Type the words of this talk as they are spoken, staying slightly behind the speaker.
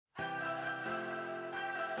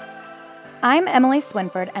I'm Emily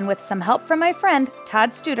Swinford, and with some help from my friend Todd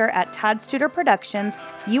Studer at Todd Studer Productions,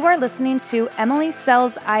 you are listening to Emily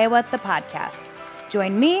Sells Iowa, the podcast.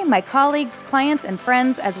 Join me, my colleagues, clients, and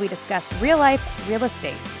friends as we discuss real-life real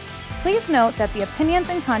estate. Please note that the opinions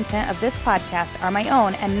and content of this podcast are my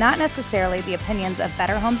own and not necessarily the opinions of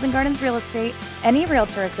Better Homes and Gardens Real Estate, any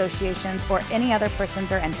realtor associations, or any other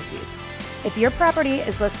persons or entities. If your property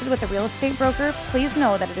is listed with a real estate broker, please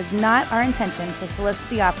know that it is not our intention to solicit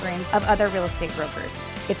the offerings of other real estate brokers.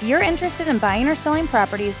 If you're interested in buying or selling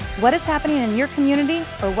properties, what is happening in your community,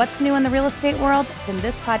 or what's new in the real estate world, then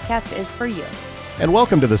this podcast is for you. And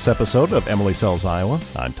welcome to this episode of Emily Sells Iowa.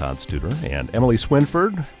 I'm Todd Studer and Emily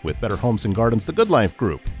Swinford with Better Homes and Gardens, the Good Life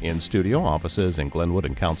Group, in studio offices in Glenwood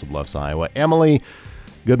and Council Bluffs, Iowa. Emily,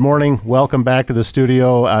 good morning. Welcome back to the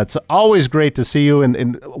studio. It's always great to see you.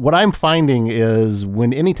 And what I'm finding is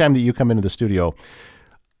anytime that you come into the studio,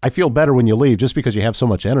 I feel better when you leave just because you have so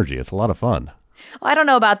much energy. It's a lot of fun. Well, I don't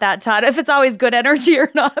know about that, Todd, if it's always good energy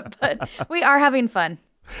or not, but we are having fun.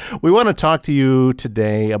 We want to talk to you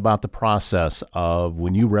today about the process of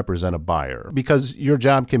when you represent a buyer, because your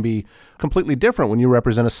job can be completely different when you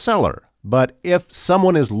represent a seller. But if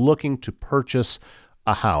someone is looking to purchase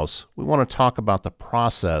a house, we want to talk about the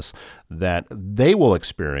process that they will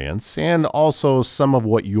experience and also some of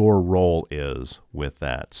what your role is with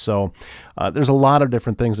that. So there's a lot of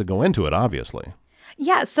different things that go into it, obviously.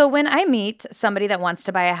 Yeah, so when I meet somebody that wants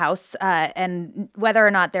to buy a house, and whether or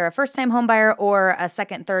not they're a first-time home buyer or a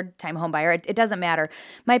second, third-time home buyer, it doesn't matter.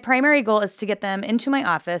 My primary goal is to get them into my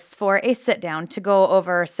office for a sit-down to go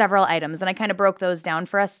over several items, and I kind of broke those down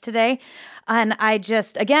for us today. And I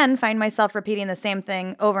just, again, find myself repeating the same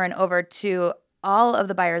thing over and over to all of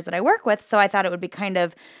the buyers that I work with. So I thought it would be kind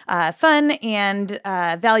of fun and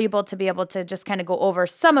valuable to be able to just kind of go over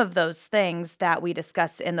some of those things that we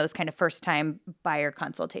discuss in those kind of first-time buyer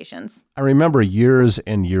consultations. I remember years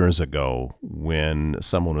and years ago when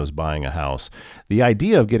someone was buying a house, the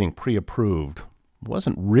idea of getting pre-approved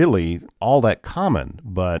wasn't really all that common,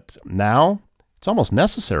 but now it's almost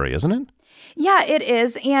necessary, isn't it? Yeah, it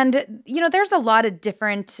is. And, there's a lot of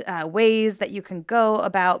different ways that you can go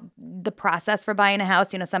about the process for buying a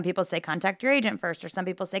house. Some people say contact your agent first, or some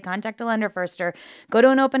people say contact a lender first, or go to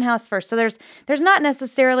an open house first. So there's not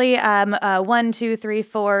necessarily a 1, 2, 3,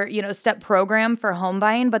 4, step program for home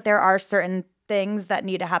buying, but there are certain things that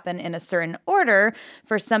need to happen in a certain order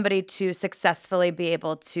for somebody to successfully be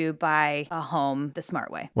able to buy a home the smart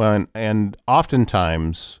way. Well, and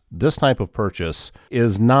oftentimes this type of purchase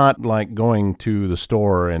is not like going to the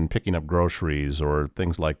store and picking up groceries or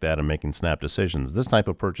things like that and making snap decisions. This type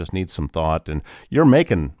of purchase needs some thought, and you're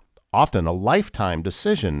making often a lifetime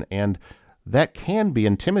decision, and that can be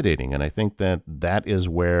intimidating. And I think that is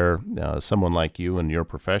where someone like you and your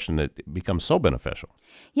profession, it becomes so beneficial.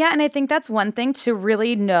 Yeah, and I think that's one thing to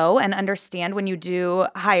really know and understand when you do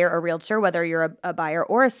hire a realtor, whether you're a buyer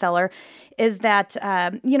or a seller, is that,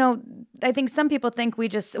 I think some people think we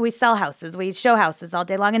sell houses, we show houses all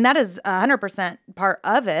day long, and that is 100% part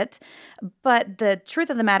of it. But the truth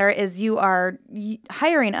of the matter is you are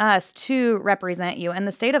hiring us to represent you, and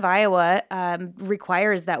the state of Iowa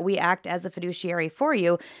requires that we act as a fiduciary for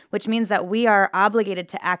you, which means that we are obligated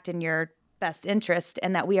to act in your best interest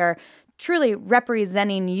and that we are truly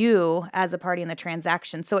representing you as a party in the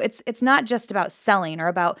transaction. So it's not just about selling or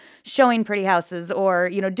about showing pretty houses or,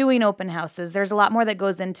 doing open houses. There's a lot more that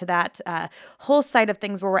goes into that whole side of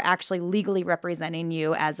things where we're actually legally representing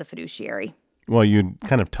you as a fiduciary. Well, you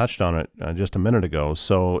kind of touched on it just a minute ago.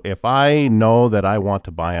 So if I know that I want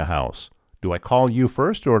to buy a house, do I call you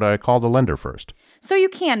first or do I call the lender first? So you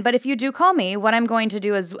can, but if you do call me, what I'm going to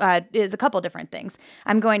do is a couple different things.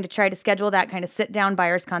 I'm going to try to schedule that kind of sit-down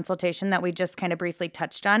buyer's consultation that we just kind of briefly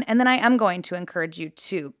touched on, and then I am going to encourage you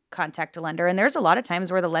to contact a lender. And there's a lot of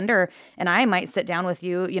times where the lender and I might sit down with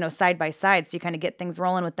you, side by side. So you kind of get things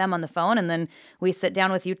rolling with them on the phone. And then we sit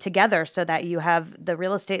down with you together so that you have the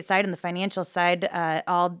real estate side and the financial side,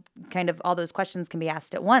 all those questions can be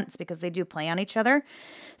asked at once because they do play on each other.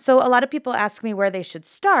 So a lot of people ask me where they should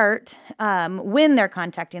start when they're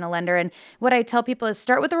contacting a lender. And what I tell people is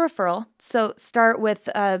start with a referral. So start with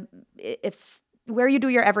where you do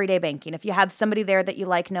your everyday banking. If you have somebody there that you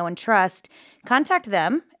like, know, and trust, contact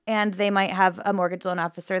them, and they might have a mortgage loan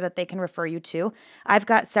officer that they can refer you to. I've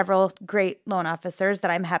got several great loan officers that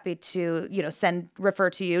I'm happy to, refer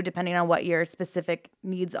to you depending on what your specific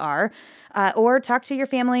needs are, or talk to your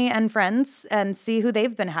family and friends and see who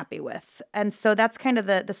they've been happy with. And so that's kind of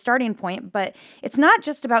the starting point, but it's not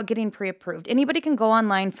just about getting pre-approved. Anybody can go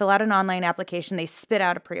online, fill out an online application, they spit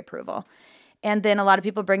out a pre-approval. And then a lot of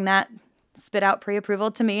people bring that spit out pre-approval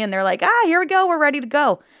to me and they're like, here we go, we're ready to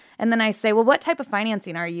go. And then I say, well, what type of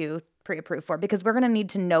financing are you pre-approved for? Because we're going to need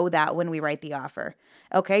to know that when we write the offer.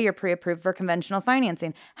 Okay, you're pre-approved for conventional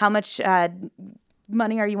financing. How much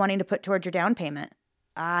money are you wanting to put towards your down payment?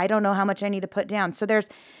 I don't know how much I need to put down. So there's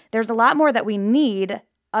a lot more that we need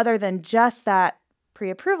other than just that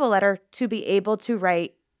pre-approval letter to be able to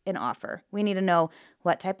write an offer. We need to know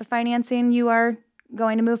what type of financing you are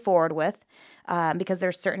going to move forward with, because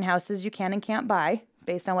there's certain houses you can and can't buy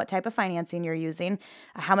based on what type of financing you're using,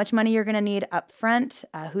 how much money you're going to need up front,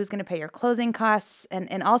 who's going to pay your closing costs,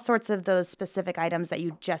 and all sorts of those specific items that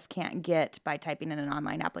you just can't get by typing in an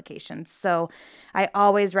online application. So I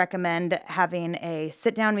always recommend having a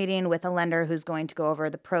sit-down meeting with a lender who's going to go over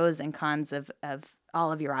the pros and cons of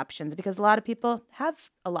all of your options, because a lot of people have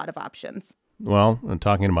a lot of options. Well, and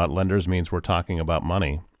talking about lenders means we're talking about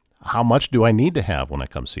money. How much do I need to have when I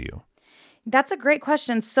come see you? That's a great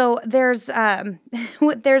question. So there's when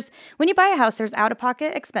you buy a house, there's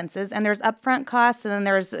out-of-pocket expenses and there's upfront costs and then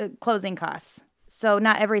there's closing costs. So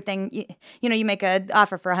not everything, you make an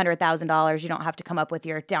offer for $100,000, you don't have to come up with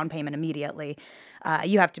your down payment immediately.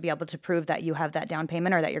 You have to be able to prove that you have that down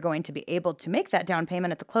payment or that you're going to be able to make that down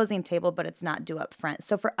payment at the closing table, but it's not due up front.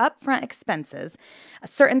 So for upfront expenses,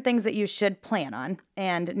 certain things that you should plan on.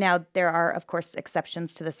 And now there are, of course,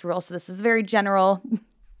 exceptions to this rule. So this is very general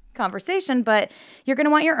conversation, but you're going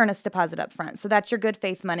to want your earnest deposit up front. So that's your good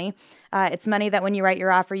faith money. It's money that when you write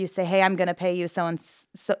your offer, you say, hey, I'm going to pay you so and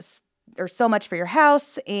so or so much for your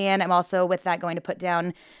house, and I'm also with that going to put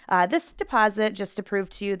down this deposit just to prove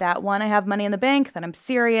to you that, one, I have money in the bank, that I'm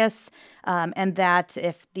serious, and that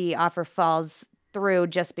if the offer falls through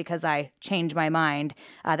just because I change my mind,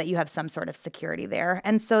 that you have some sort of security there.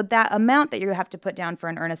 And so that amount that you have to put down for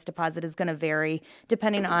an earnest deposit is going to vary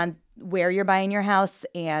depending on where you're buying your house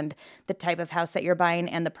and the type of house that you're buying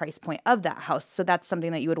and the price point of that house. So that's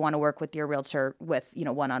something that you would want to work with your realtor with,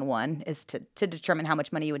 one-on-one, is to determine how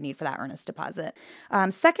much money you would need for that earnest deposit.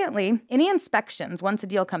 Secondly, any inspections, once a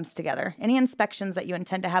deal comes together, any inspections that you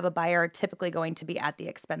intend to have a buyer are typically going to be at the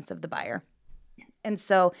expense of the buyer. And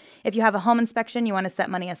so if you have a home inspection, you want to set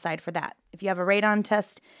money aside for that. If you have a radon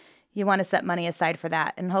test, you want to set money aside for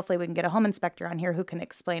that. And hopefully we can get a home inspector on here who can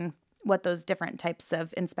explain what those different types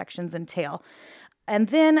of inspections entail. And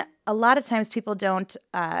then a lot of times people don't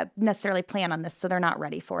necessarily plan on this, so they're not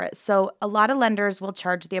ready for it. So a lot of lenders will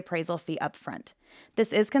charge the appraisal fee up front.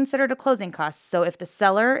 This is considered a closing cost. So if the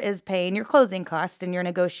seller is paying your closing cost in your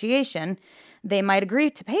negotiation, they might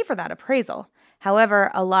agree to pay for that appraisal.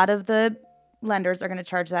 However, a lot of the lenders are going to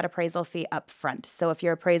charge that appraisal fee up front. So if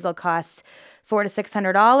your appraisal costs $400 to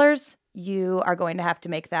 $600, you are going to have to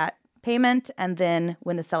make that payment. And then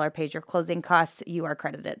when the seller pays your closing costs, you are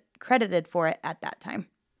credited for it at that time.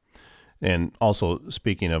 And also,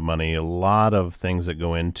 speaking of money, a lot of things that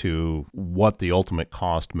go into what the ultimate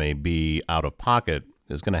cost may be out of pocket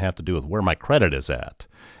is going to have to do with where my credit is at.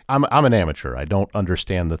 I'm an amateur. I don't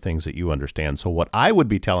understand the things that you understand. So what I would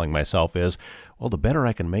be telling myself is, well, the better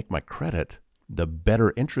I can make my credit, the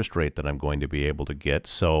better interest rate that I'm going to be able to get.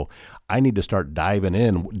 So I need to start diving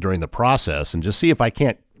in during the process and just see if I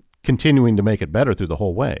can't continuing to make it better through the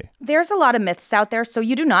whole way. There's a lot of myths out there. So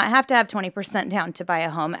you do not have to have 20% down to buy a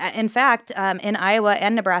home. In fact, in Iowa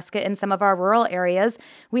and Nebraska, in some of our rural areas,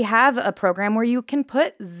 we have a program where you can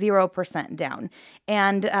put 0% down.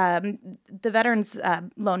 And the veterans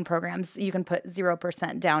loan programs, you can put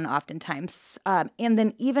 0% down oftentimes. And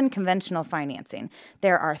then even conventional financing.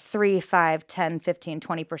 There are 3, 5, 10, 15,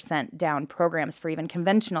 20% down programs for even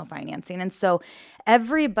conventional financing. And so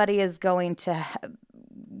everybody is going to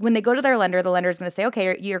when they go to their lender, the lender is going to say,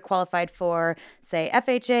 okay, you're qualified for, say,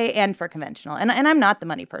 FHA and for conventional. And I'm not the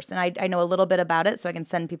money person. I know a little bit about it, so I can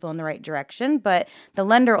send people in the right direction. But the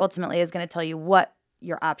lender ultimately is going to tell you what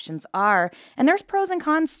your options are. And there's pros and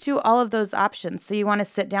cons to all of those options. So you want to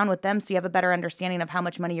sit down with them so you have a better understanding of how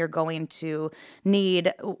much money you're going to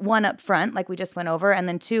need, one, up front, like we just went over, and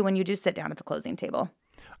then two, when you do sit down at the closing table.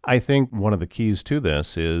 I think one of the keys to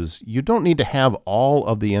this is you don't need to have all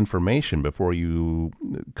of the information before you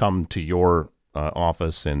come to your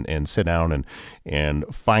office and sit down and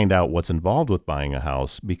find out what's involved with buying a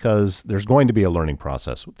house, because there's going to be a learning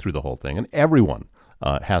process through the whole thing, and everyone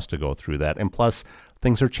has to go through that. And plus,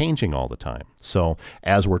 things are changing all the time. So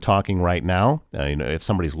as we're talking right now, if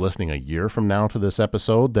somebody's listening a year from now to this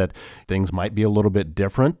episode, that things might be a little bit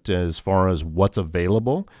different as far as what's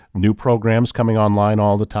available. New programs coming online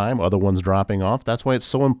all the time, other ones dropping off. That's why it's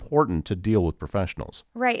so important to deal with professionals.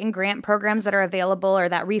 Right, and grant programs that are available or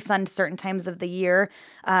that refund certain times of the year.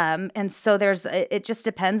 And so it just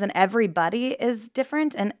depends, and everybody is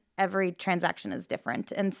different, and every transaction is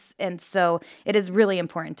different. And so it is really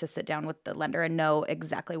important to sit down with the lender and know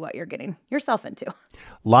exactly what you're getting yourself into. A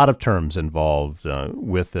lot of terms involved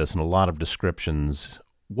with this and a lot of descriptions.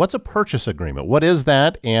 What's a purchase agreement? What is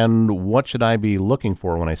that, and what should I be looking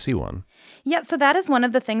for when I see one? Yeah, so that is one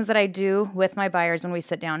of the things that I do with my buyers when we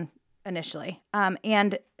sit down initially.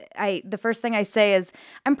 And the first thing I say is,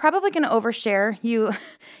 I'm probably going to overshare.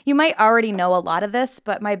 You might already know a lot of this,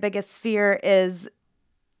 but my biggest fear is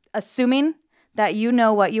assuming that you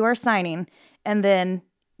know what you are signing, and then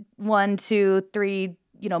 1, 2, 3,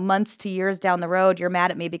 months to years down the road, you're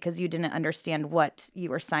mad at me because you didn't understand what you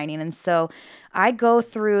were signing. And so I go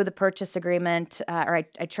through the purchase agreement, or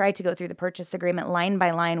I try to go through the purchase agreement line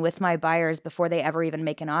by line with my buyers before they ever even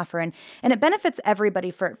make an offer. And it benefits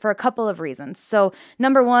everybody for a couple of reasons. So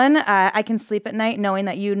number one, I can sleep at night knowing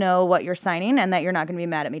that you know what you're signing and that you're not going to be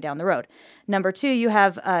mad at me down the road. Number two, you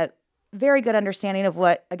have a very good understanding of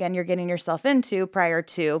what, again, you're getting yourself into prior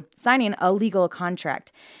to signing a legal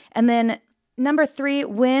contract. And then number three,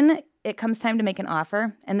 when it comes time to make an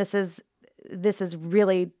offer, and this is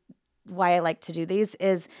really why I like to do these,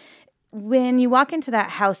 is when you walk into that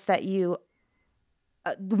house that you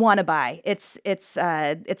want to buy, it's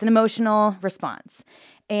an emotional response.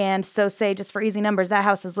 And so say, just for easy numbers, that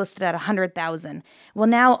house is listed at $100,000. Well,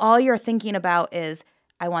 now all you're thinking about is,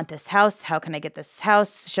 I want this house. How can I get this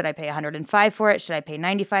house? Should I pay $105 for it? Should I pay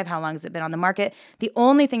 $95? How long has it been on the market? The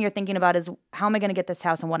only thing you're thinking about is, how am I going to get this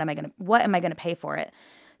house, and what am I going to pay for it?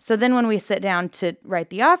 So then when we sit down to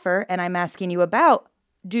write the offer and I'm asking you about,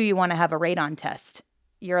 do you want to have a radon test?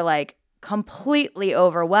 You're like completely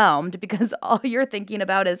overwhelmed because all you're thinking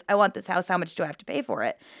about is, I want this house. How much do I have to pay for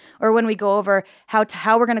it? Or when we go over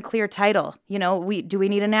how we're going to clear title, do we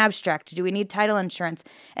need an abstract? Do we need title insurance?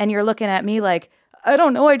 And you're looking at me like, I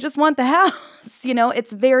don't know, I just want the house.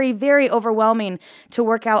 It's very, very overwhelming to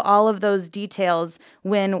work out all of those details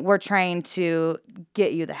when we're trying to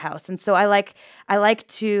get you the house. And so I like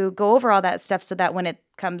to go over all that stuff so that when it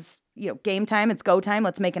comes, game time, it's go time,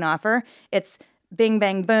 let's make an offer. It's bing,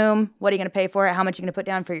 bang, boom. What are you going to pay for it? How much are you going to put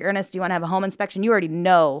down for your earnest? Do you want to have a home inspection? You already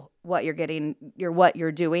know what you're getting, what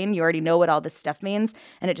you're doing. You already know what all this stuff means.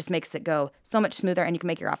 And it just makes it go so much smoother, and you can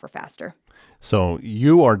make your offer faster. So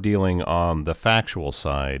you are dealing on the factual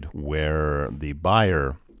side, where the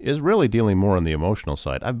buyer is really dealing more on the emotional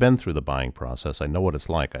side. I've been through the buying process. I know what it's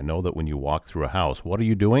like. I know that when you walk through a house, what are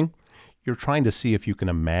you doing? You're trying to see if you can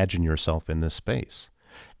imagine yourself in this space.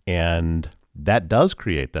 And that does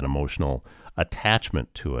create that emotional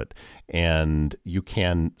attachment to it. And you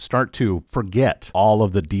can start to forget all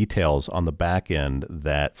of the details on the back end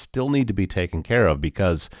that still need to be taken care of,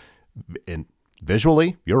 because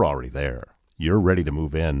visually, you're already there. You're ready to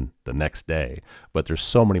move in the next day, but there's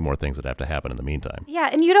so many more things that have to happen in the meantime. Yeah,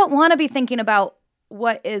 and you don't want to be thinking about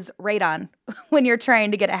what is radon when you're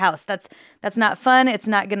trying to get a house. That's not fun. It's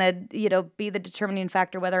not going to, be the determining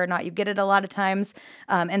factor whether or not you get it a lot of times.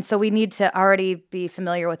 And so we need to already be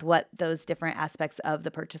familiar with what those different aspects of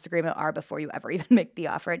the purchase agreement are before you ever even make the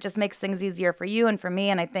offer. It just makes things easier for you and for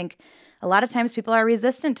me. And I think a lot of times people are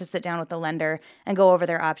resistant to sit down with the lender and go over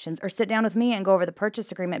their options, or sit down with me and go over the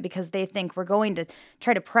purchase agreement, because they think we're going to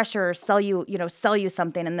try to pressure or sell you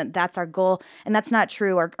something, and that's our goal. And that's not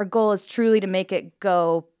true. Our goal is truly to make it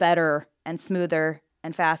go better and smoother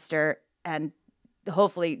and faster, and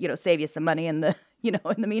hopefully, save you some money in the,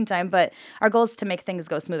 in the meantime. But our goal is to make things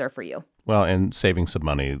go smoother for you. Well, and saving some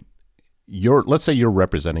money. Let's say you're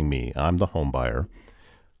representing me. I'm the home buyer.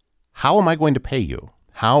 How am I going to pay you?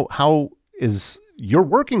 You're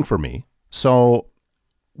working for me. So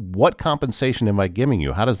what compensation am I giving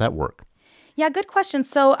you? How does that work? Yeah, good question.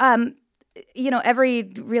 So, every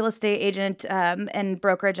real estate agent and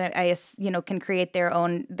brokerage, I can create their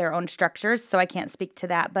own structures. So I can't speak to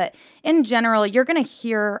that. But in general, you're going to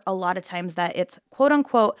hear a lot of times that it's quote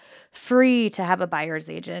unquote free to have a buyer's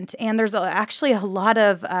agent. And there's actually a lot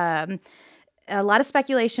of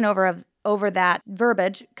speculation over that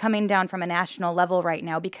verbiage coming down from a national level right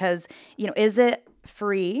now, because, is it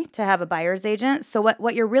free to have a buyer's agent? So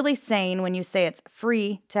what you're really saying when you say it's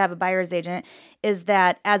free to have a buyer's agent is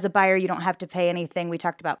that as a buyer, you don't have to pay anything. We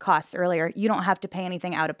talked about costs earlier. You don't have to pay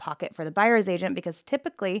anything out of pocket for the buyer's agent, because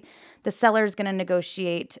typically the seller is going to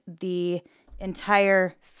negotiate the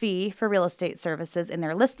entire fee for real estate services in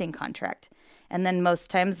their listing contract. And then most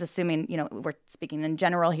times, assuming, we're speaking in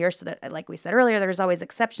general here, so that, like we said earlier, there's always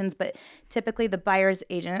exceptions, but typically the buyer's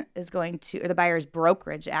agent is going to, or the buyer's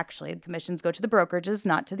brokerage, actually, the commissions go to the brokerages,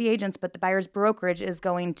 not to the agents, but the buyer's brokerage is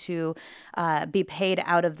going to be paid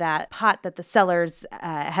out of that pot that the sellers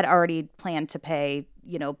had already planned to pay,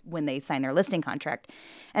 when they sign their listing contract.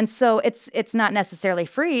 And so it's not necessarily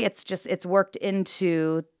free. It's worked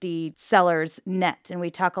into the seller's net. And we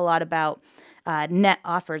talk a lot about net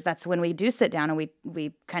offers. That's when we do sit down and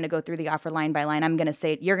we kind of go through the offer line by line.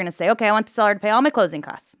 You're going to say, okay, I want the seller to pay all my closing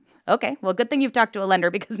costs. Okay, well, good thing you've talked to a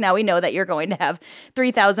lender, because now we know that you're going to have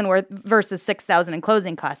 $3,000 worth versus $6,000 in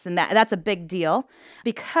closing costs. And that's a big deal,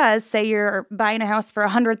 because say you're buying a house for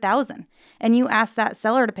 $100,000 and you ask that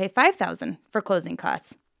seller to pay $5,000 for closing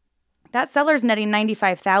costs. That seller's netting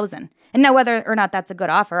 $95,000. And now whether or not that's a good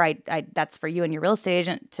offer, that's for you and your real estate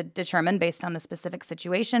agent to determine based on the specific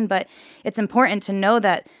situation. But it's important to know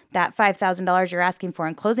that that $5,000 you're asking for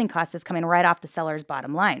in closing costs is coming right off the seller's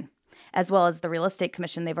bottom line, as well as the real estate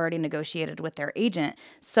commission they've already negotiated with their agent.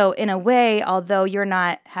 So in a way, although you're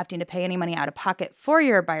not having to pay any money out of pocket for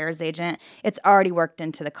your buyer's agent, it's already worked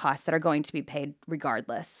into the costs that are going to be paid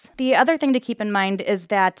regardless. The other thing to keep in mind is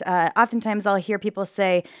that oftentimes I'll hear people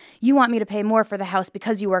say, you want me to pay more for the house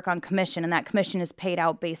because you work on commission, and that commission is paid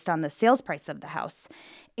out based on the sales price of the house.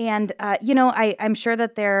 And, I'm sure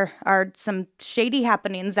that there are some shady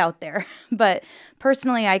happenings out there, but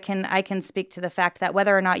personally, I can speak to the fact that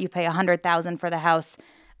whether or not you pay $100,000 for the house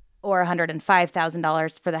or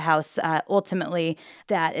 $105,000 for the house, ultimately,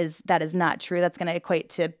 that is not true. That's going to equate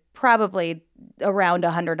to probably around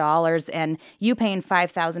 $100, and you paying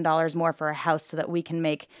 $5,000 more for a house so that we can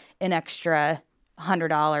make an extra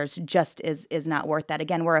 $100 just is not worth that.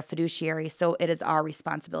 Again, we're a fiduciary, so it is our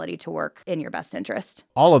responsibility to work in your best interest.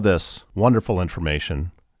 All of this wonderful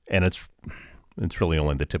information, and it's really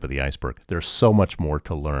only the tip of the iceberg. There's so much more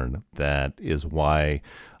to learn. That is why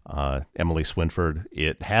Emily Swinford,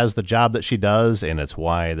 it has the job that she does, and it's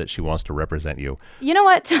why that she wants to represent you. You know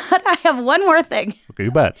what, Todd? I have one more thing. Okay,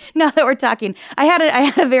 you bet. Now that we're talking, I had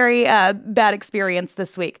a very bad experience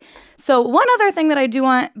this week. So one other thing that I do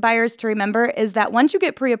want buyers to remember is that once you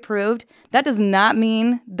get pre-approved, that does not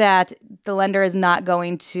mean that the lender is not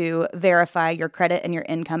going to verify your credit and your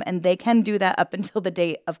income, and they can do that up until the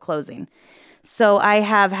date of closing. So I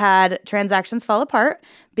have had transactions fall apart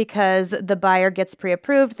because the buyer gets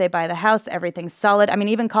pre-approved, they buy the house, everything's solid. I mean,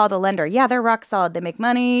 even call the lender. Yeah, they're rock solid. They make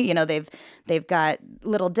money. They've got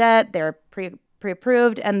little debt. They're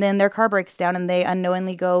pre-approved, and then their car breaks down and they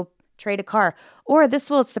unknowingly go trade a car. Or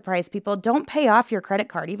this will surprise people. Don't pay off your credit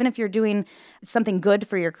card. Even if you're doing something good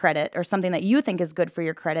for your credit or something that you think is good for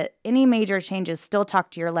your credit, any major changes, still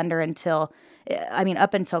talk to your lender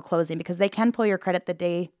up until closing, because they can pull your credit the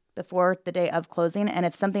day before the day of closing. And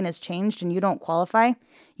if something has changed and you don't qualify,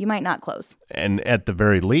 you might not close. And at the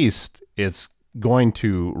very least, it's going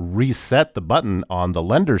to reset the button on the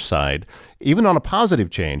lender's side. Even on a positive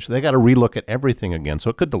change, they got to relook at everything again. So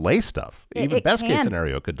it could delay stuff. Even best case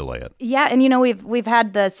scenario, it could delay it. Yeah. And we've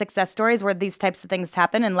had the success stories where these types of things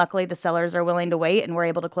happen, and luckily the sellers are willing to wait and we're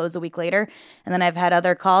able to close a week later. And then I've had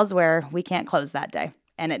other calls where we can't close that day,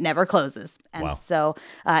 and it never closes. And wow. So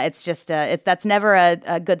it's just, that's never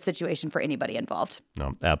a good situation for anybody involved.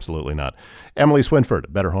 No, absolutely not. Emily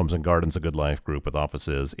Swinford, Better Homes and Gardens, a Good Life Group with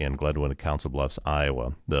offices in Glenwood and Council Bluffs,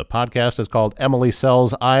 Iowa. The podcast is called Emily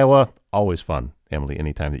Sells Iowa. Always fun, Emily,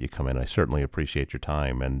 anytime that you come in. I certainly appreciate your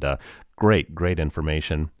time, and great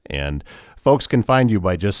information. And folks can find you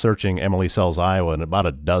by just searching Emily Sells Iowa in about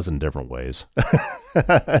a dozen different ways.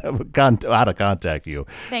 How to contact you.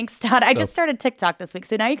 Thanks, Todd. I just started TikTok this week,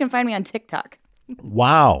 so now you can find me on TikTok.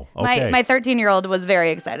 Wow. Okay. My 13-year-old was very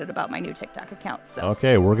excited about my new TikTok account. So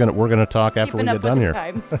okay, we're gonna talk after we get done here.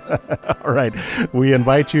 Times. All right. We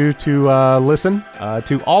invite you to listen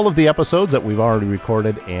to all of the episodes that we've already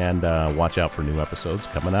recorded, and watch out for new episodes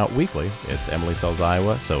coming out weekly. It's Emily Sells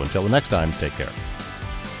Iowa. So until the next time, take care.